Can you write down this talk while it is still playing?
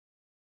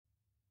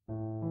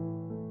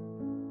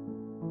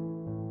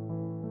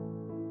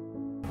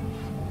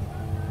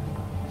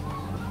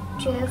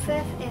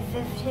Joseph is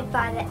visited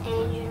by the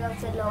angel of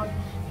the Lord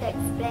who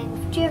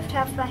explains just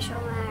how flesh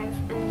on earth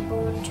and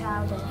born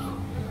child is.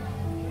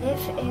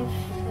 This is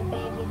the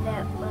baby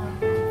that will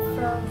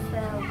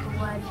fulfill the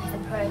words of the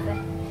prophet.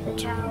 The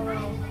child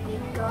will be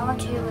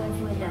God who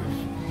is with us.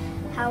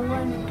 How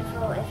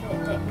wonderful is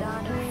it that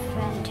God has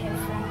sent his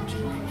son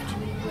Jesus to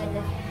be with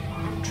us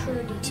and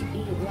truly to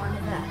be one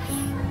of us.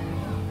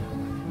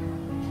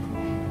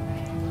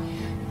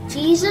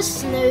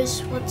 Jesus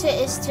knows what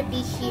it is to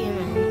be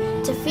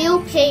human, to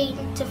feel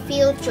pain, to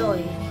feel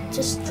joy,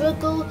 to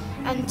struggle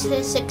and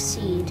to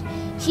succeed.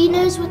 He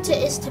knows what it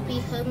is to be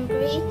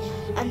hungry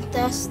and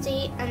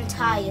thirsty and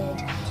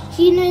tired.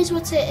 He knows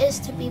what it is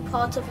to be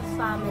part of a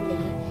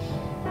family.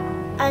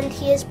 And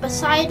He is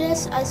beside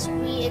us as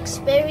we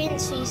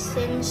experience these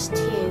things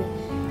too.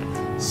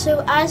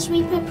 So as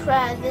we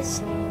prepare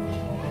this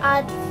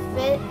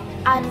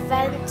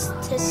Advent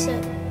to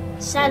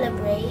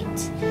celebrate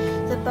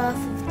the birth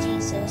of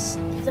Jesus,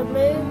 the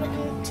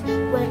moment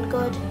when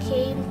God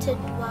came to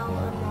dwell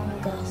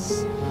among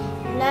us,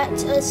 let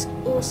us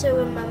also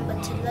remember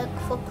to look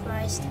for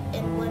Christ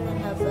in one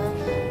another.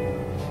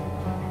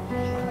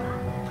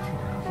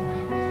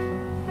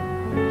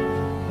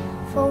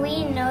 For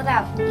we know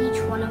that each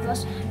one of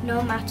us,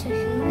 no matter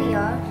who we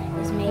are,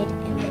 is made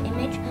in the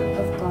image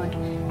of God.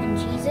 And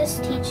Jesus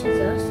teaches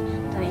us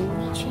that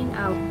in reaching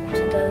out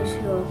to those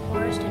who are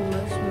poorest and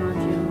most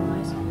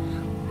marginalized,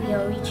 we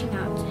are reaching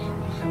out to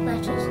Him.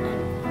 Let us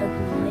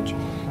acknowledge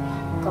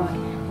God,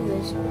 who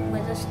is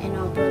with us in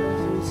our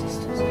brothers and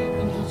sisters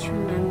and each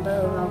member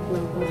of our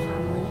global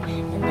family.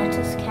 And let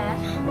us care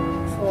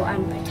for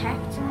and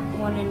protect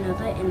one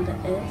another in the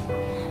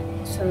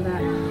earth so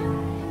that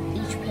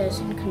each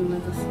person can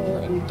live a full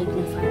and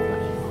dignified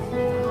life.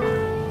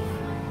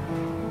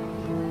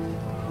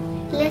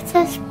 Let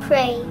us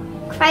pray.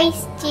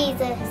 Christ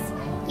Jesus,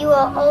 You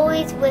are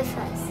always with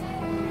us.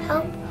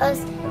 Help us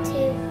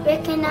to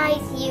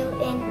recognize You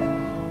in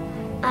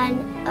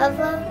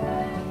another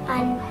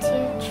and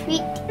to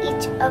treat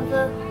each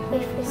other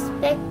with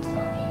respect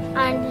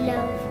and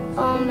love.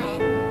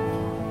 Amen.